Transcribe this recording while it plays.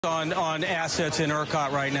on assets in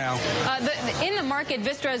ERCOT right now. In the market,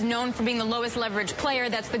 Vistra is known for being the lowest leverage player.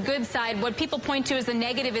 That's the good side. What people point to as the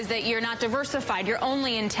negative is that you're not diversified. You're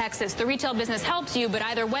only in Texas. The retail business helps you, but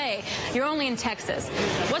either way, you're only in Texas.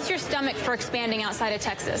 What's your stomach for expanding outside of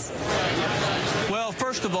Texas? Well,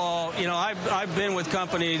 first of all, you know, I've been with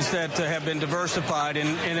companies that have been diversified,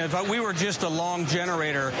 and if we were just a long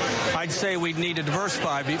generator, I'd say we'd need to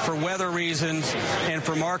diversify for weather reasons and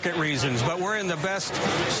for market reasons. But we're in the best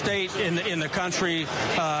state in the country,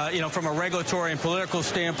 you know, from a regulatory and political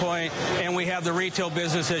standpoint, and we have the retail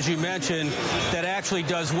business, as you mentioned, that actually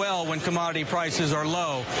does well when commodity prices are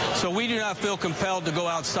low. So we do not feel compelled to go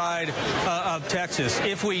outside of Texas.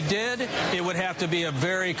 If we did, it would have to be a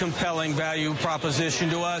very compelling value proposition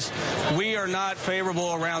to us. We are not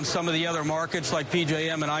favorable around some of the other markets like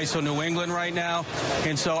PJM and ISO New England right now,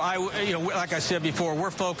 and so you know, like I said before, we're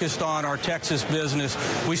focused on our Texas business.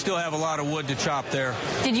 We still have a lot of wood to chop there.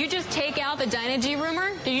 Did you just take out the Dynegy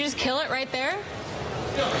rumor? Did you just kill it right there?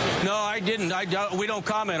 No, I didn't. We don't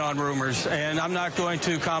comment on rumors, and I'm not going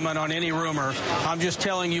to comment on any rumor. I'm just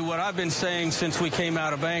telling you what I've been saying since we came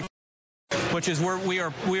out of bank, which is we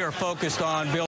are focused on building